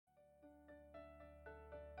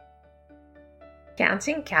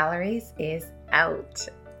Counting calories is out.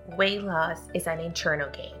 Weight loss is an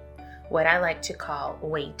internal game, what I like to call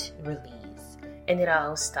weight release, and it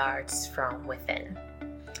all starts from within.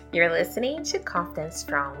 You're listening to Confidence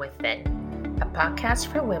from Within, a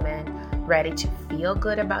podcast for women ready to feel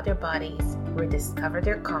good about their bodies, rediscover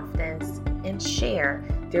their confidence, and share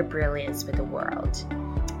their brilliance with the world.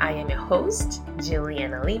 I am your host,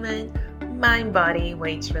 Juliana Lehman, mind body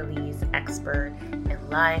weight release expert and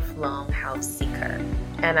lifelong health seeker.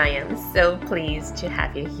 And I am so pleased to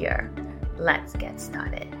have you here. Let's get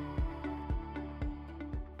started.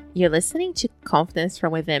 You're listening to Confidence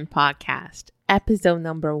from Within podcast, episode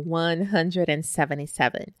number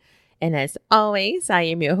 177. And as always, I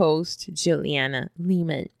am your host, Juliana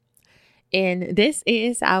Lehman. And this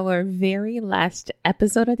is our very last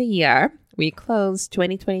episode of the year. We closed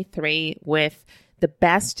 2023 with the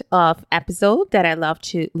best of episode that I love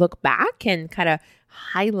to look back and kind of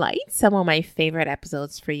highlight some of my favorite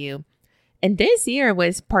episodes for you. And this year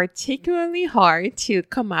was particularly hard to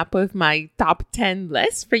come up with my top 10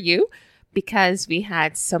 list for you because we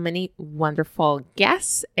had so many wonderful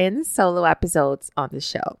guests and solo episodes on the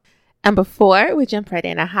show. And before we jump right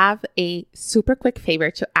in, I have a super quick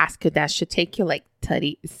favor to ask you that should take you like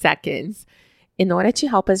 30 seconds in order to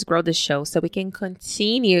help us grow the show so we can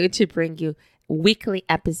continue to bring you weekly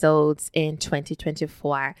episodes in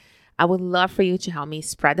 2024. I would love for you to help me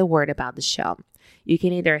spread the word about the show. You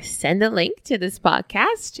can either send a link to this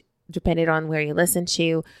podcast, depending on where you listen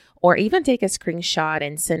to, or even take a screenshot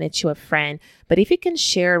and send it to a friend. But if you can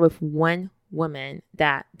share with one woman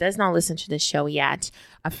that does not listen to the show yet,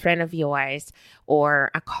 a friend of yours or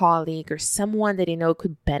a colleague or someone that you know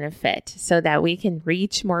could benefit so that we can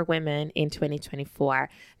reach more women in 2024,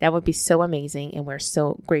 that would be so amazing. And we're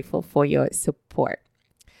so grateful for your support.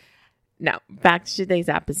 Now, back to today's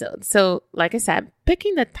episode. So like I said,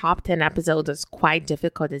 picking the top 10 episodes is quite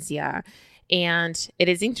difficult this year. And it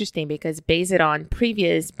is interesting because based on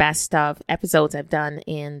previous best of episodes I've done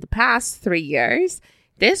in the past 3 years,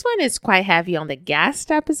 this one is quite heavy on the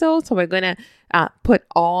guest episode. So we're going to put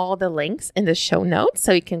all the links in the show notes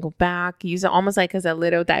so you can go back, use it almost like as a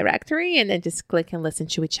little directory, and then just click and listen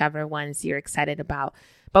to whichever ones you're excited about.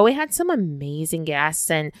 But we had some amazing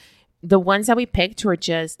guests, and the ones that we picked were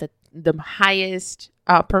just the highest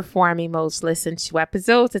performing, most listened to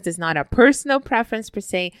episodes. This is not a personal preference per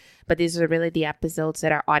se, but these are really the episodes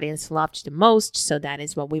that our audience loved the most. So that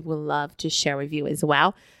is what we would love to share with you as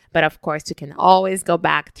well. But of course, you can always go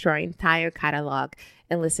back through our entire catalog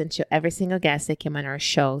and listen to every single guest that came on our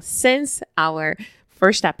show since our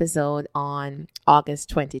first episode on August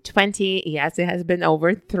 2020. Yes, it has been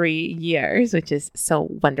over 3 years, which is so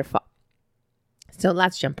wonderful. So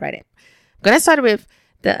let's jump right in. I'm going to start with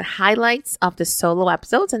the highlights of the solo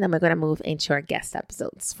episodes, and then we're going to move into our guest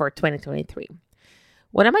episodes for 2023.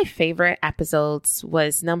 One of my favorite episodes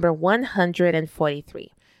was number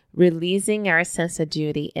 143. Releasing our sense of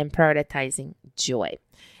duty and prioritizing joy.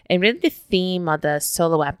 And really the theme of the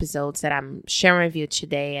solo episodes that I'm sharing with you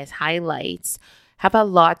today as highlights have a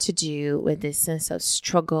lot to do with this sense of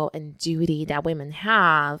struggle and duty that women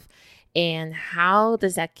have. And how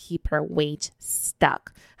does that keep our weight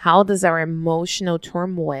stuck? How does our emotional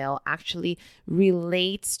turmoil actually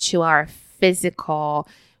relate to our physical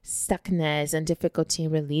stuckness and difficulty in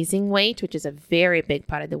releasing weight, which is a very big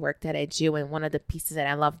part of the work that I do and one of the pieces that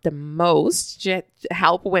I love the most to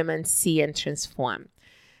help women see and transform.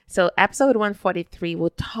 So episode 143 will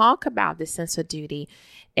talk about the sense of duty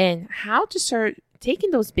and how to start taking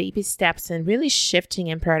those baby steps and really shifting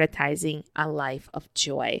and prioritizing a life of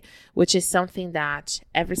joy, which is something that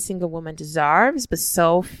every single woman deserves, but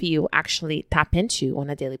so few actually tap into on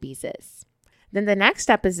a daily basis. Then the next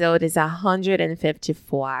episode is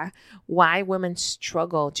 154, Why Women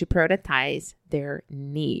Struggle to Prioritize Their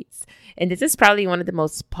Needs. And this is probably one of the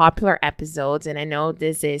most popular episodes. And I know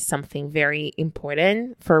this is something very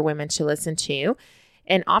important for women to listen to.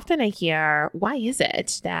 And often I hear, why is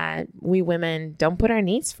it that we women don't put our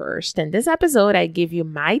needs first? And this episode, I give you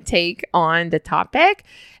my take on the topic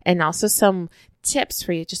and also some tips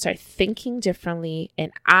for you to start thinking differently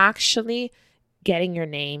and actually getting your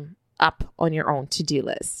name up on your own to-do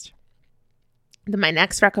list. Then my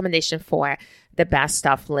next recommendation for the best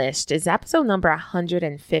stuff list is episode number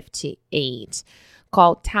 158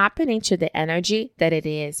 called Tapping into the Energy That It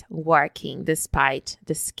Is Working Despite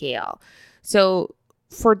the Scale. So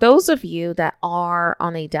for those of you that are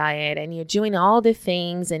on a diet and you're doing all the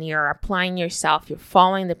things and you're applying yourself, you're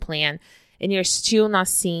following the plan, and you're still not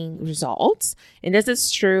seeing results, and this is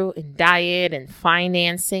true in diet and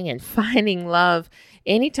financing and finding love,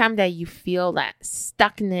 anytime that you feel that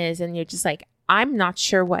stuckness and you're just like, I'm not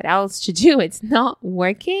sure what else to do, it's not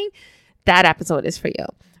working, that episode is for you.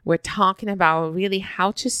 We're talking about really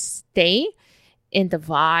how to stay in the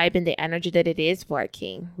vibe and the energy that it is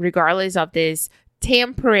working, regardless of this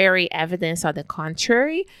temporary evidence or the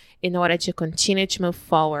contrary, in order to continue to move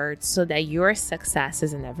forward so that your success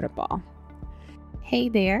is inevitable. Hey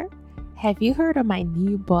there, have you heard of my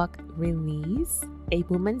new book, Release? A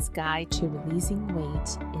Woman's Guide to Releasing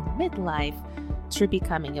Weight in Midlife through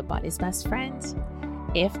Becoming Your Body's Best Friend?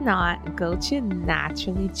 If not, go to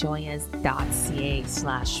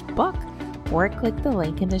naturallyjoyous.ca/book or click the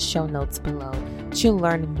link in the show notes below to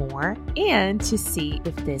learn more and to see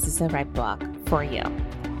if this is the right book for you.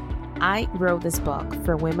 I wrote this book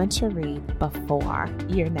for women to read before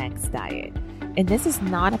your next diet. And this is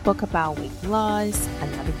not a book about weight loss,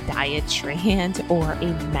 another diet trend, or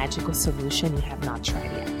a magical solution you have not tried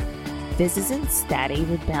yet. This is instead a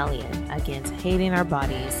rebellion against hating our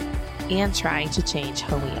bodies and trying to change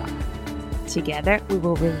who we are. Together, we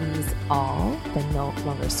will release all that no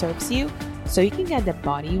longer serves you so you can get the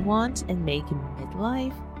body you want and make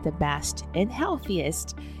midlife the best and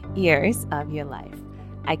healthiest years of your life.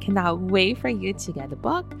 I cannot wait for you to get the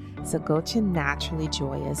book. So go to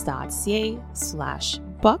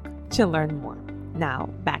naturallyjoyous.ca/book to learn more. Now,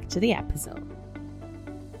 back to the episode.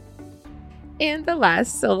 And the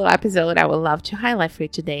last solo episode I would love to highlight for you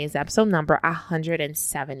today is episode number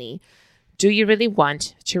 170. Do you really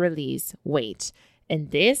want to release weight?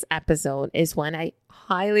 And this episode is one I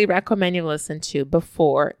highly recommend you listen to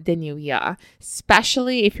before the new year,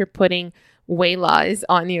 especially if you're putting weight loss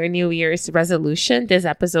on your New Year's resolution. This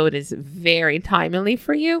episode is very timely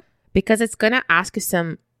for you because it's going to ask you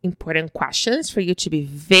some important questions for you to be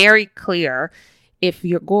very clear if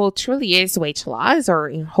your goal truly is weight loss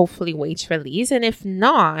or hopefully weight release, and if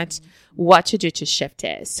not, what to do to shift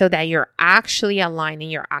it so that you're actually aligning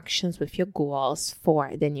your actions with your goals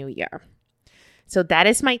for the new year. So that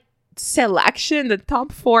is my selection, the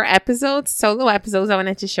top 4 episodes, solo episodes I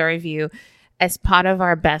wanted to share with you as part of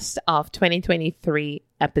our best of 2023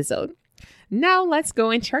 episode. Now let's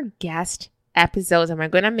go into our guest episodes, and we're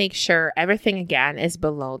going to make sure everything again is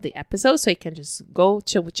below the episode, so you can just go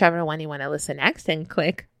to whichever one you want to listen next and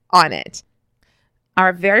click on it.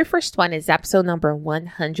 Our very first one is episode number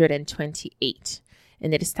 128,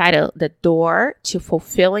 and it is titled The Door to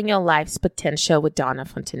Fulfilling Your Life's Potential with Donna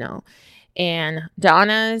Fontenot. And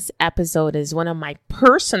Donna's episode is one of my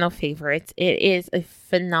personal favorites. It is a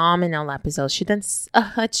phenomenal episode. She done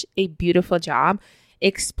such a beautiful job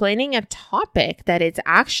explaining a topic that is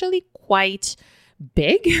actually quite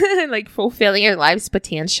big, like fulfilling your life's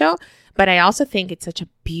potential. But I also think it's such a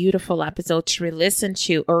beautiful episode to re-listen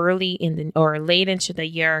to early in the or late into the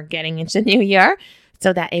year, getting into the new year,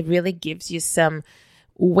 so that it really gives you some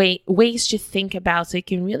ways to think about, so you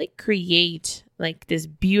can really create like this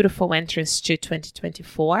beautiful entrance to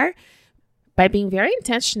 2024 by being very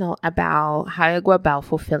intentional about how you go about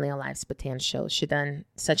fulfilling your life's potential. She done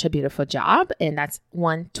such a beautiful job, and that's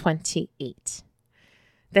 128.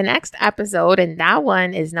 The next episode, and that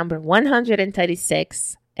one is number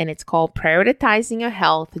 136, and it's called Prioritizing Your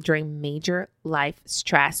Health During Major Life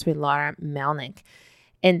Stress with Laura Melnick.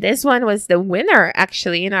 And this one was the winner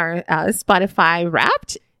actually in our Spotify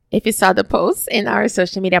Wrapped. If you saw the posts in our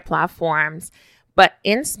social media platforms, but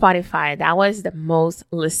in Spotify, that was the most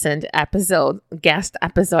listened guest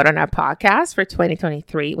episode on our podcast for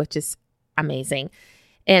 2023, which is amazing.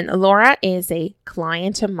 And Laura is a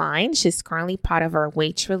client of mine. She's currently part of our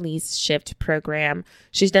Weight Release Shift program.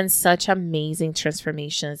 She's done such amazing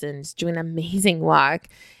transformations and is doing amazing work.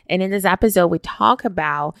 And in this episode, we talk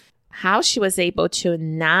about how she was able to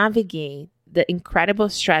navigate the incredible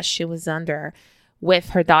stress she was under with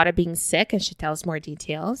her daughter being sick, and she tells more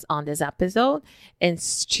details on this episode, and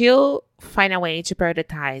still find a way to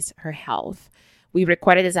prioritize her health. We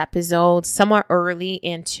recorded this episode somewhat early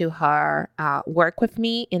into her work with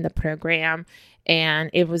me in the program,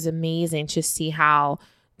 and it was amazing to see how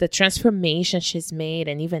the transformation she's made,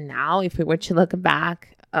 and even now, if we were to look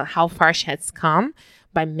back, how far she has come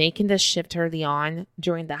by making the shift early on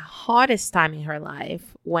during the hardest time in her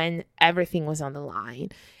life when everything was on the line.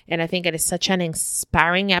 And I think it is such an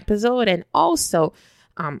inspiring episode. And also,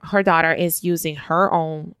 her daughter is using her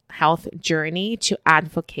own health journey to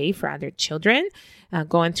advocate for other children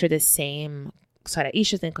going through the same sort of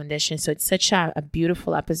issues and conditions. So it's such a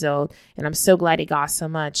beautiful episode. And I'm so glad it got so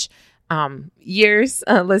much years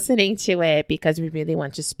listening to it, because we really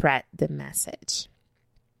want to spread the message.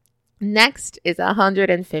 Next is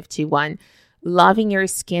 151, Loving Your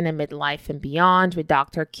Skin in Midlife and Beyond with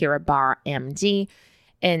Dr. Kira Barr, MD.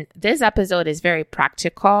 And this episode is very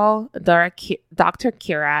practical. Dr.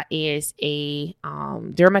 Kira is a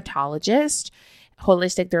dermatologist,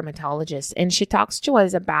 holistic dermatologist, and she talks to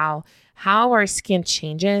us about how our skin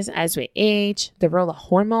changes as we age, the role of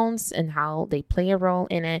hormones and how they play a role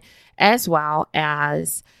in it, as well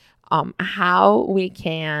as how we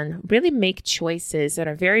can really make choices that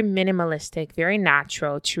are very minimalistic, very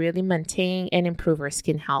natural to really maintain and improve our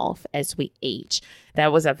skin health as we age.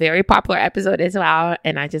 That was a very popular episode as well,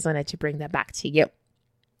 and I just wanted to bring that back to you.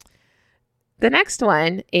 The next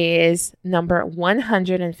one is number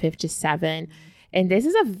 157. And this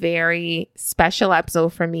is a very special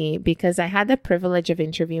episode for me because I had the privilege of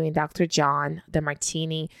interviewing Dr. John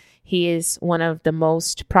DeMartini. He is one of the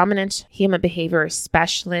most prominent human behavior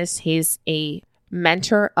specialists. He's a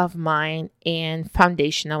mentor of mine and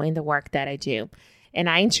foundational in the work that I do. And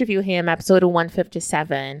I interviewed him episode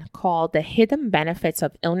 157 called The Hidden Benefits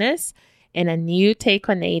of Illness and a New Take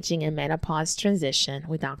on Aging and Menopause Transition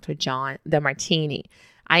with Dr. John DeMartini.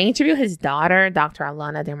 I interviewed his daughter, Dr.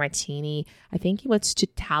 Alana DeMartini. I think it was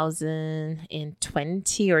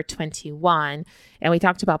 2020 or 21. And we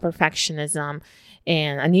talked about perfectionism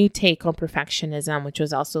and a new take on perfectionism, which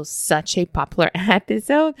was also such a popular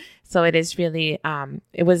episode. So it is really,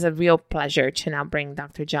 it was a real pleasure to now bring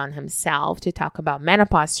Dr. John himself to talk about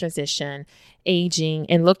menopause transition, aging,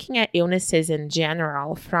 and looking at illnesses in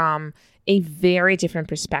general from a very different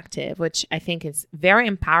perspective, which I think is very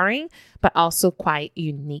empowering, but also quite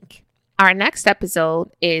unique. Our next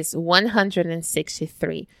episode is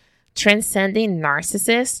 163, Transcending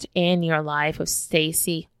Narcissist in Your Life with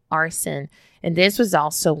Stacey Arson. And this was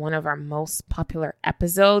also one of our most popular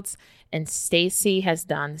episodes. And Stacey has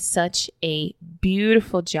done such a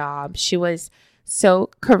beautiful job. She was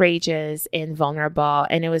so courageous and vulnerable.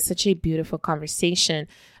 And it was such a beautiful conversation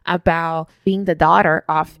about being the daughter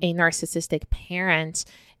of a narcissistic parent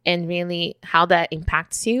and really how that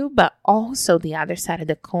impacts you, but also the other side of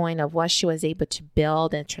the coin of what she was able to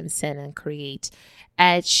build and transcend and create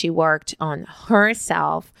as she worked on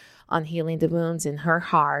herself, on healing the wounds in her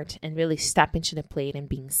heart and really step into the plate and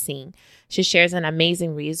being seen. She shares an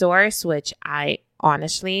amazing resource, which I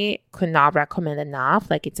honestly could not recommend enough.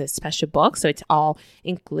 Like, it's a special book, so it's all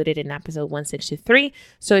included in episode 163.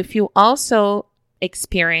 So if you also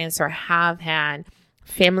experience or have had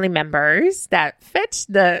family members that fit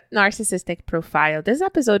the narcissistic profile, this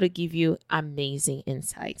episode will give you amazing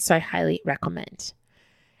insights. So I highly recommend.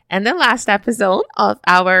 And the last episode of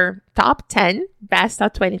our top 10 best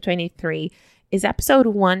of 2023 is episode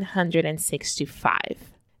 165.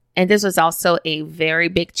 And this was also a very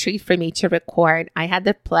big treat for me to record. I had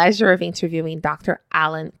the pleasure of interviewing Dr.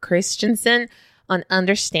 Alan Christensen on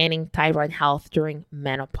understanding thyroid health during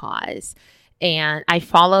menopause. And I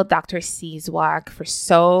followed Dr. C's work for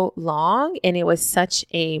so long, and it was such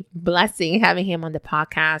a blessing having him on the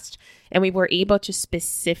podcast. And we were able to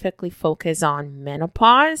specifically focus on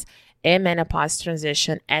menopause and menopause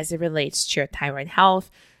transition as it relates to your thyroid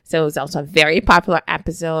health. So it was also a very popular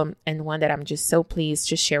episode and one that I'm just so pleased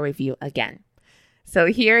to share with you again. So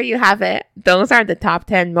here you have it. Those are the top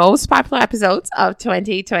 10 most popular episodes of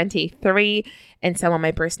 2023 and some of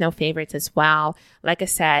my personal favorites as well. Like I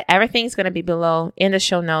said, everything's going to be below in the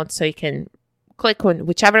show notes, so you can click on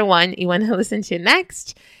whichever one you want to listen to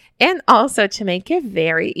next. And also, to make it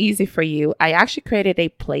very easy for you, I actually created a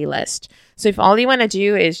playlist. So if all you want to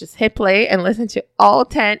do is just hit play and listen to all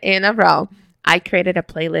 10 in a row, I created a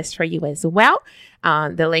playlist for you as well.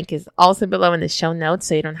 The link is also below in the show notes,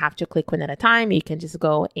 so you don't have to click one at a time. You can just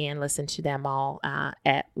go and listen to them all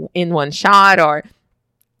in one shot, or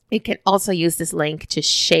you can also use this link to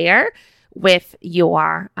share with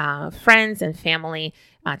your friends and family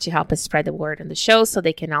to help us spread the word on the show, so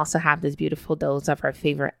they can also have this beautiful dose of our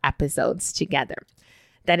favorite episodes together.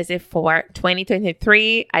 That is it for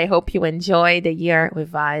 2023. I hope you enjoy the year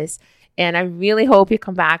with us. And I really hope you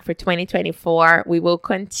come back for 2024. We will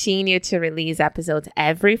continue to release episodes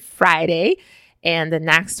every Friday. And the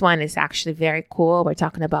next one is actually very cool. We're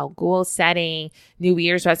talking about goal setting, New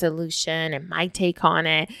Year's resolution, and my take on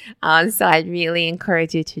it. So I really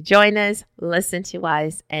encourage you to join us, listen to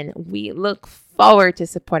us, and we look forward to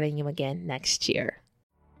supporting you again next year.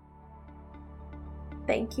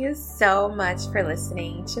 Thank you so much for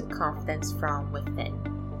listening to Confidence from Within.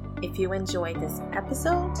 If you enjoyed this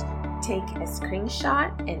episode, take a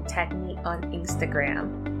screenshot and tag me on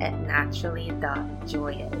Instagram at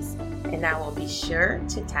naturally.joyous, and I will be sure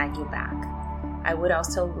to tag you back. I would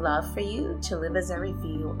also love for you to leave us a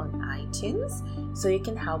review on iTunes so you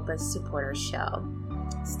can help us support our show.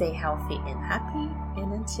 Stay healthy and happy,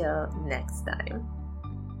 and until next time.